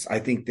upgrades. I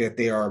think that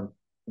they are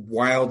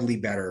wildly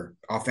better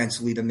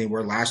offensively than they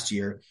were last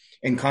year.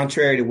 And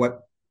contrary to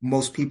what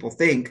most people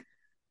think,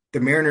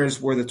 the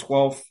Mariners were the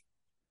 12th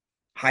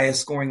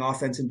highest scoring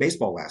offense in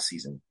baseball last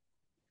season.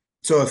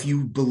 So if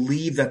you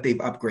believe that they've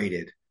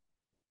upgraded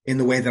in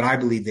the way that I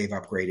believe they've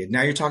upgraded,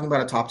 now you're talking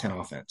about a top 10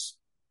 offense,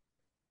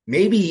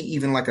 maybe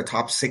even like a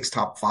top 6,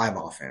 top 5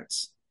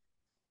 offense.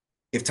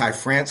 If Ty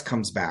France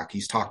comes back,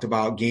 he's talked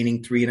about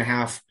gaining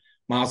 3.5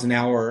 miles an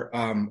hour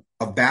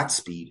of bat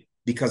speed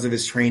because of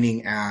his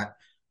training at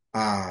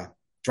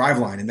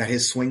Driveline, and that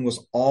his swing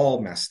was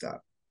all messed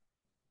up.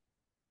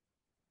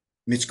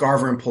 Mitch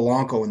Garver and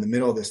Polanco in the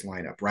middle of this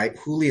lineup, right?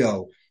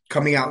 Julio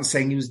coming out and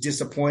saying he was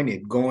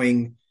disappointed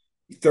going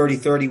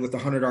 30-30 with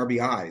 100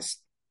 RBIs.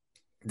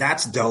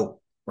 That's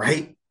dope,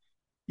 right?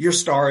 Your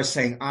star is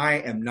saying, I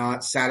am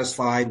not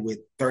satisfied with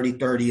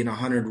 30-30 and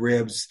 100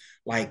 ribs.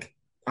 Like,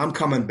 I'm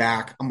coming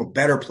back. I'm a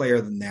better player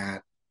than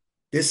that.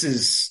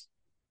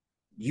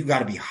 You got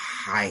to be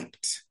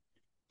hyped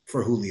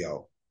for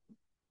Julio.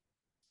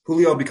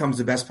 Julio becomes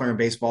the best player in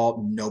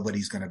baseball.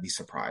 Nobody's going to be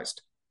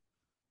surprised.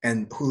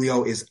 And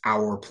Julio is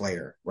our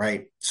player,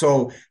 right?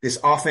 So this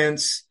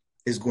offense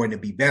is going to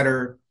be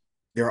better.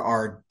 There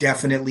are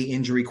definitely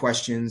injury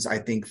questions. I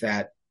think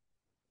that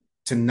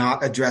to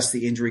not address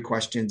the injury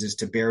questions is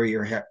to bury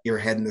your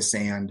head in the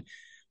sand.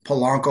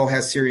 Polanco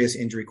has serious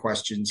injury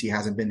questions. He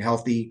hasn't been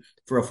healthy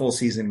for a full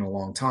season in a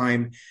long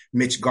time.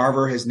 Mitch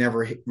Garver has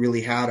never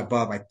really had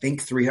above, I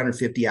think,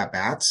 350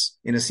 at-bats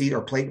in a season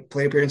or plate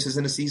appearances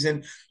in a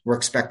season. We're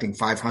expecting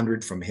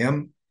 500 from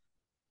him.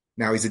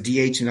 Now, he's a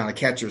DH and not a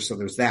catcher, so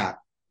there's that.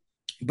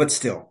 But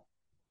still,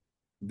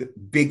 the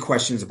big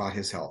questions about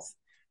his health.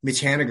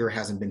 Mitch Haniger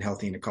hasn't been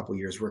healthy in a couple of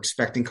years. We're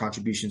expecting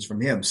contributions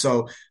from him.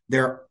 So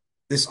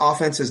this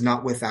offense is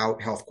not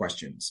without health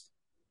questions,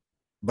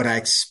 but I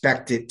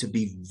expect it to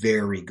be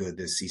very good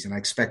this season. I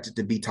expect it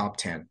to be top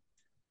 10.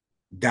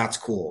 That's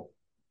cool.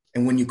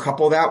 And when you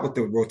couple that with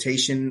the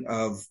rotation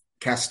of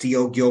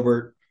Castillo,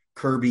 Gilbert,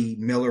 Kirby,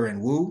 Miller,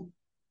 and Wu,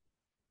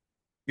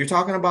 you're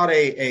talking about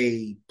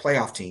a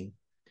playoff team.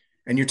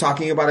 And you're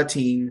talking about a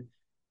team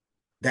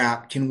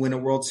that can win a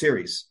World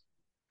Series.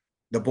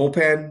 The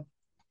bullpen,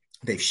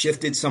 they've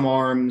shifted some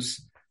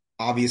arms.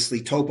 Obviously,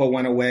 Topa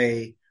went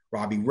away,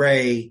 Robbie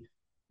Ray,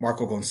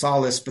 Marco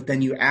Gonzalez, but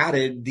then you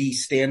added the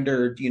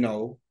standard,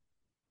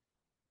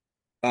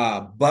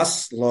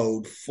 bus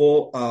load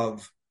full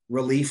of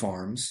relief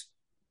arms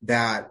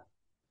that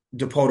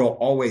Dipoto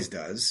always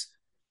does.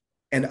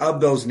 And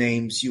of those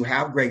names, you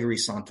have Gregory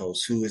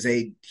Santos, who is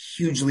a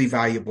hugely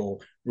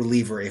valuable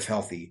reliever if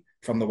healthy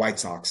from the White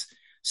Sox.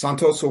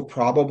 Santos will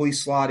probably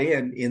slot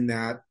in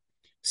that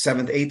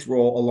 7th, 8th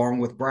role along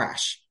with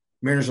Brash.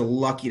 Mariners are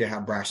lucky to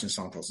have Brash and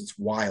Santos. It's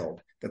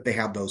wild that they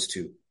have those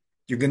two.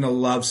 You're going to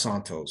love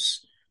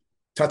Santos.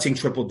 Touching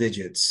triple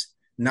digits,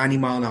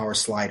 90-mile-an-hour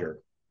slider.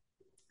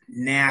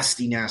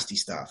 Nasty, nasty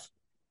stuff.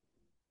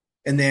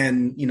 And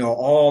then,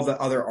 all the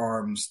other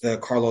arms, the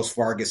Carlos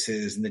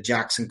Vargases and the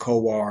Jackson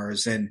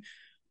Kowars and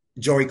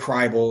Joey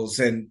Kribels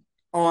and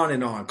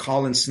on.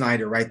 Colin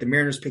Snyder, right? The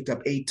Mariners picked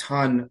up a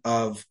ton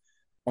of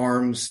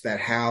arms that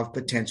have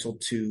potential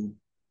to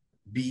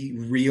be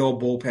real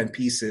bullpen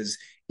pieces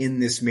in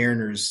this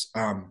Mariners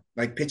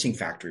pitching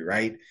factory,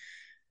 right?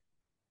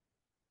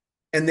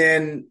 And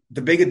then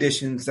the big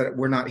additions that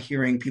we're not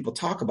hearing people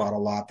talk about a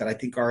lot that I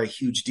think are a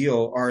huge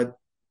deal are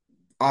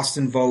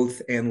Austin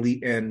Voth and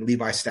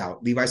Levi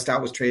Stout. Levi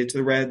Stout was traded to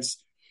the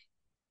Reds,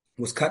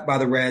 was cut by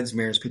the Reds.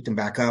 Mariners picked him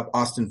back up.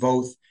 Austin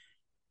Voth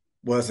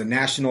was a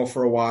National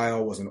for a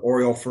while, was an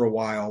Oriole for a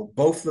while.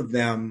 Both of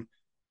them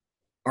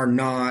are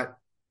not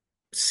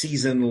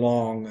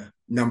season-long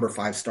number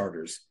 5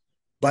 starters,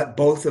 but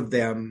both of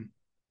them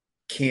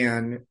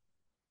can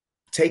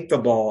take the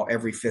ball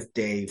every 5th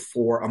day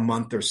for a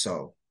month or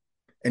so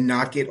and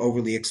not get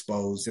overly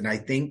exposed. And I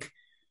think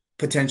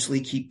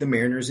potentially keep the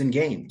Mariners in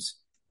games,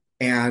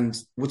 and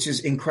which is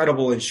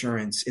incredible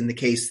insurance in the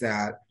case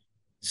that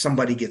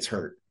somebody gets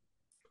hurt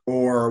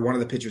or one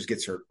of the pitchers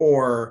gets hurt,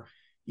 or,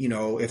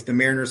 if the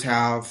Mariners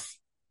have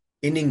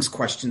innings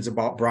questions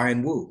about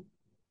Brian Wu,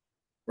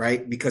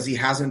 right? Because he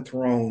hasn't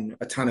thrown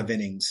a ton of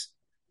innings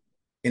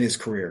in his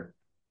career.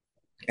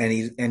 And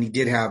he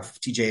did have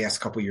TJS a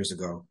couple years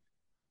ago.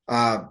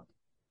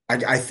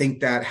 I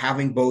think that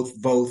having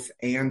both Voth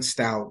and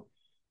Stout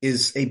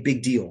is a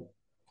big deal.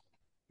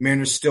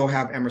 Mariners still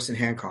have Emerson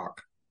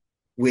Hancock,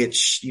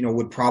 which,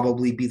 would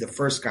probably be the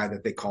first guy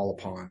that they call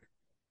upon.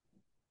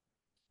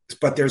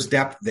 But there's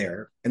depth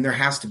there, and there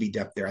has to be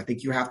depth there. I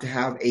think you have to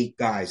have 8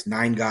 guys,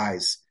 9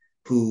 guys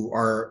who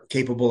are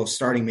capable of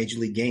starting major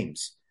league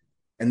games.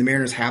 And the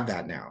Mariners have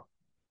that now.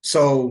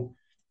 So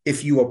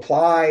if you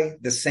apply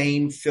the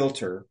same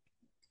filter,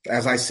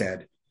 as I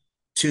said,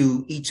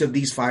 to each of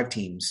these 5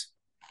 teams,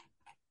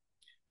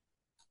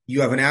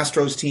 you have an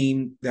Astros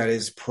team that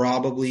is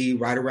probably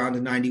right around a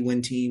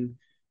 90-win team,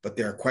 but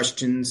there are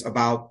questions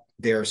about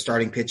their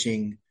starting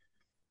pitching.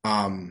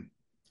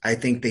 I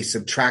think they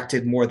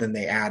subtracted more than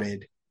they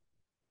added.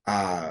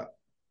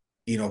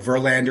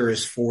 Verlander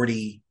is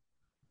 40.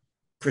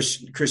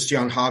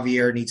 Christian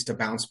Javier needs to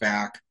bounce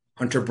back.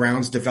 Hunter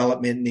Brown's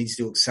development needs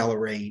to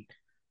accelerate.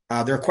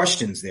 There are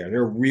questions there. There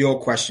are real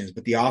questions,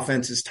 but the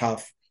offense is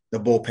tough. The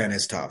bullpen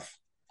is tough.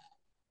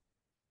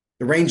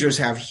 The Rangers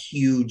have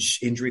huge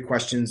injury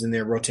questions in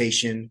their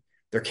rotation.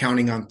 They're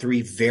counting on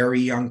 3 very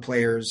young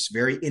players,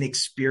 very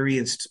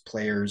inexperienced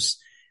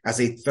players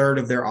as a third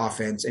of their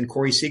offense, and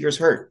Corey Seager's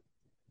hurt.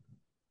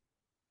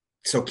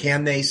 So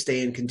can they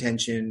stay in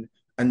contention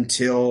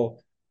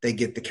until they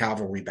get the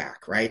cavalry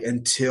back, right?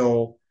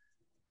 Until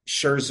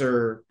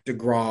Scherzer,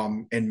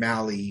 DeGrom, and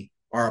Malley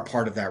are a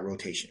part of that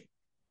rotation.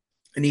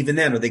 And even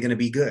then, are they going to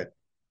be good?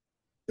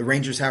 The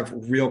Rangers have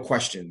real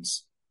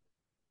questions.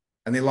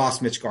 And they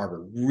lost Mitch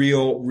Garver.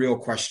 Real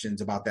questions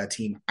about that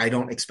team. I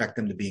don't expect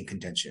them to be in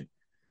contention.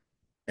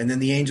 And then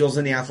the Angels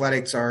and the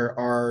Athletics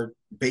are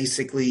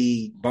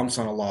basically bumps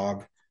on a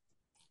log,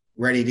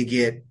 ready to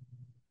get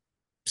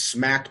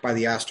smacked by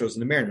the Astros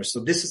and the Mariners. So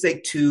this is a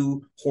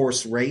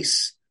 2-horse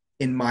race,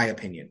 in my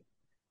opinion.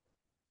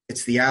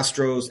 It's the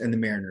Astros and the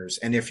Mariners.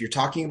 And if you're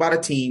talking about a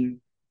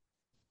team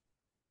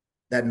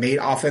that made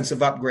offensive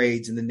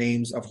upgrades in the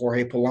names of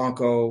Jorge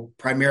Polanco,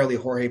 primarily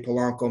Jorge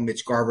Polanco,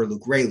 Mitch Garver,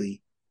 Luke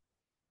Raley,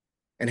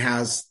 and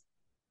has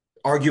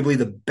arguably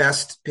the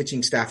best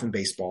pitching staff in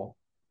baseball,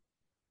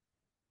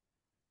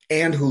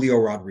 and Julio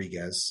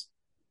Rodriguez,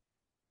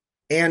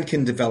 and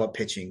can develop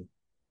pitching,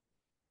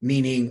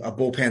 meaning a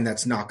bullpen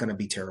that's not going to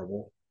be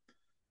terrible,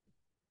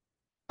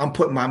 I'm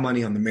putting my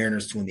money on the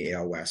Mariners to win the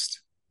AL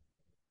West.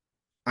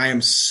 I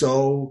am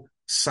so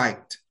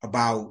psyched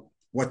about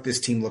what this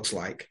team looks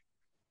like.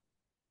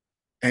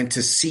 And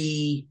to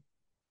see,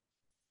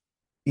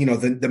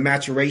 the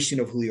maturation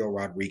of Julio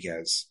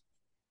Rodriguez,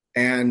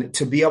 and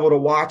to be able to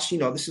watch,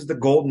 this is the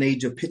golden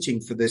age of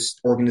pitching for this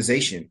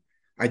organization.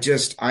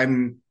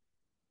 I'm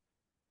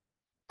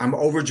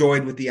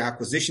overjoyed with the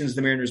acquisitions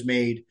the Mariners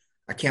made.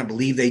 I can't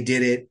believe they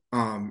did it.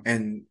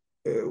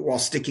 While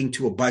sticking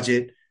to a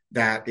budget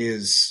that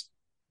is,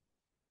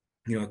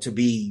 to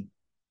be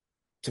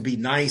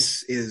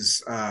nice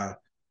is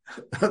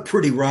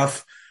pretty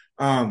rough.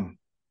 This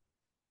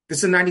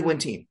is a 90-win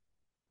team.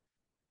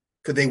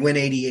 Could they win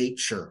 88?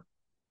 Sure.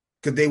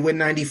 Could they win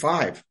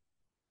 95?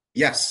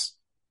 Yes.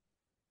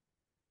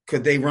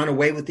 Could they run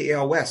away with the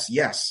AL West?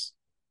 Yes.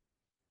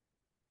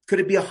 Could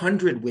it be a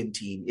 100-win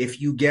team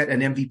if you get an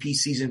MVP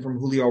season from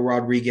Julio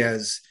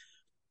Rodriguez,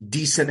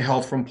 decent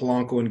health from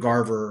Polanco and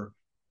Garver,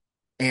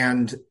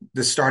 and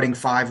the starting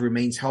 5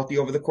 remains healthy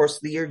over the course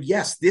of the year?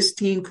 Yes, this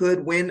team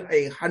could win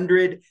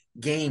 100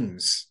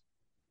 games.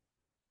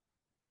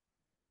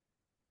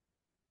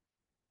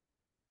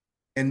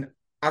 And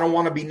I don't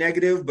want to be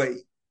negative, but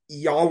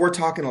y'all were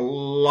talking a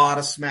lot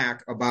of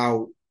smack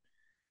about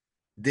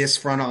this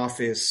front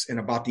office and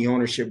about the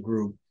ownership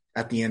group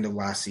at the end of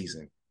last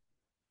season.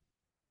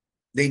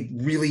 They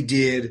really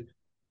did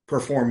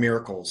perform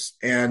miracles.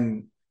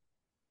 And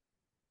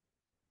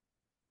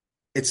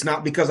it's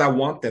not because I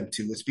want them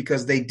to, it's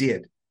because they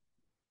did.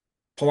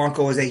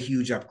 Polanco is a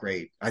huge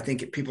upgrade. I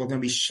think people are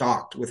going to be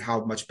shocked with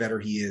how much better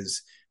he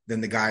is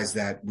than the guys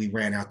that we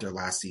ran out there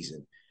last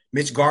season.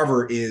 Mitch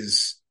Garver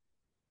is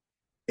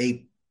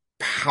a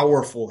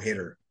powerful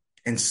hitter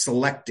and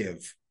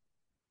selective,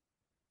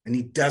 and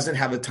he doesn't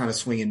have a ton of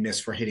swing and miss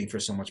for hitting for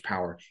so much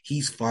power.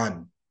 He's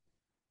fun.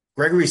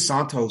 Gregory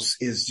Santos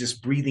is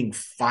just breathing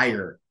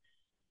fire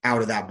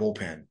out of that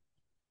bullpen.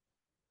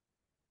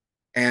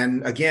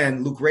 And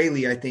again, Luke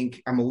Raley, I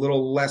think I'm a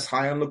little less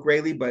high on Luke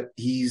Raley, but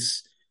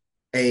he's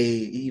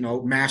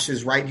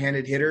mashes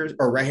right-handed hitters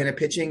or right-handed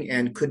pitching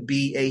and could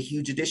be a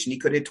huge addition. He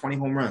could hit 20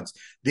 home runs.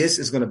 This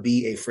is going to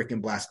be a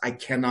freaking blast. I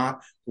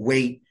cannot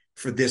wait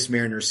for this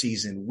Mariners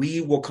season.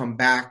 We will come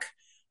back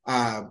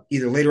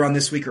either later on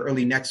this week or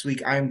early next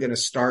week. I'm going to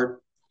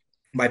start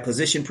my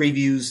position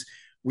previews.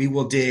 We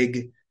will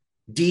dig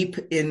deep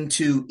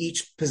into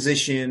each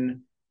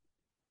position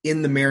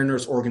in the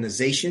Mariners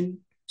organization.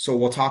 So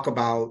we'll talk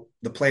about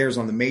the players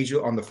on the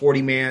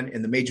 40-man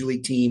and the major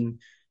league team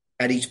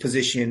at each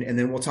position. And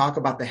then we'll talk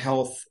about the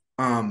health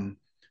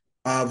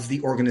of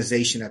the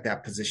organization at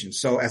that position.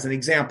 So as an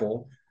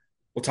example,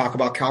 we'll talk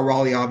about Cal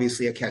Raleigh,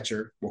 obviously a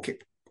catcher.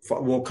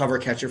 We'll cover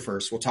catcher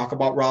first. We'll talk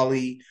about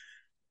Raleigh.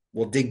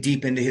 We'll dig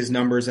deep into his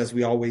numbers as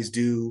we always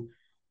do.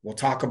 We'll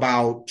talk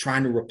about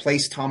trying to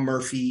replace Tom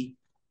Murphy.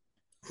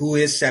 Who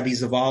is Sebi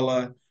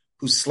Zavala?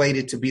 Who's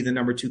slated to be the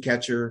number 2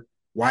 catcher?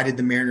 Why did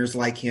the Mariners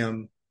like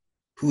him?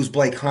 Who's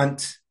Blake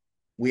Hunt?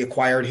 We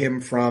acquired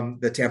him from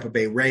the Tampa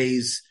Bay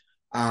Rays.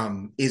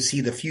 Is he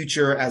the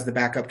future as the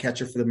backup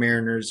catcher for the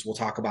Mariners? We'll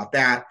talk about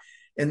that.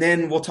 And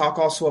then we'll talk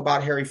also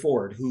about Harry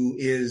Ford, who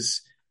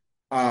is,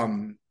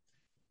 I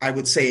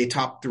would say, a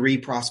top 3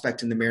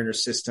 prospect in the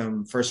Mariners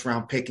system,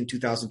 first-round pick in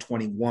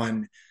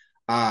 2021,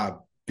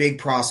 big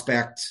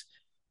prospect.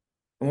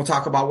 And we'll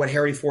talk about what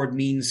Harry Ford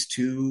means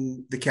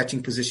to the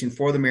catching position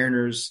for the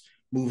Mariners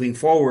moving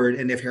forward,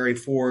 and if Harry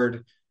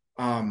Ford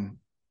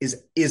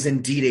is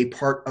indeed a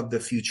part of the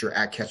future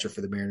at catcher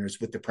for the Mariners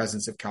with the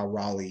presence of Cal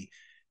Raleigh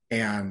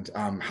and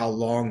how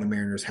long the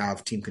Mariners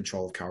have team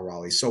control of Cal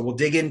Raleigh. So we'll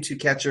dig into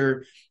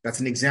catcher. That's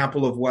an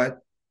example of what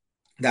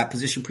that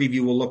position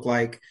preview will look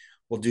like.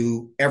 We'll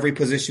do every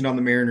position on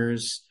the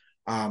Mariners.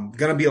 Going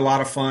to be a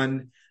lot of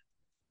fun.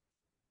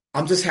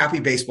 I'm just happy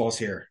baseball's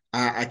here.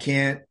 I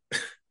can't –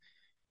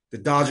 the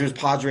Dodgers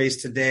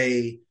Padres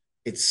today,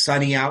 it's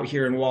sunny out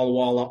here in Walla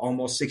Walla,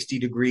 almost 60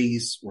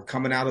 degrees. We're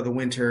coming out of the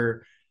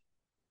winter.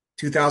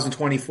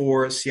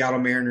 2024 Seattle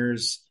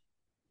Mariners,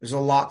 there's a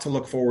lot to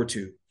look forward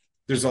to.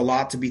 There's a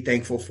lot to be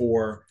thankful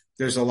for.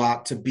 There's a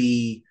lot to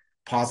be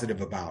positive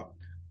about.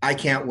 I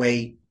can't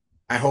wait.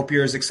 I hope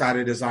you're as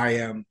excited as I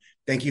am.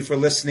 Thank you for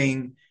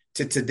listening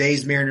to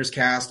today's Mariners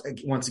Cast.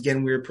 Once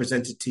again, we're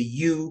presented to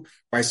you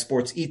by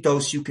Sports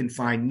Ethos. You can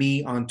find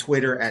me on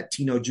Twitter at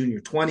Tino Jr.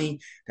 20.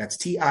 That's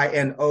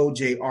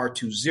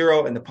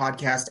TINOJR20, and the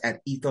podcast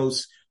at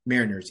Ethos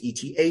Mariners,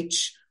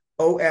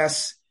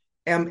 ETHOSMARINERS.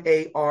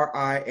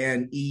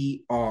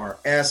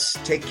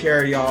 Take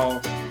care, y'all.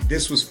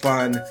 This was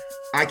fun.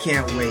 I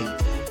can't wait.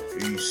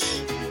 Peace.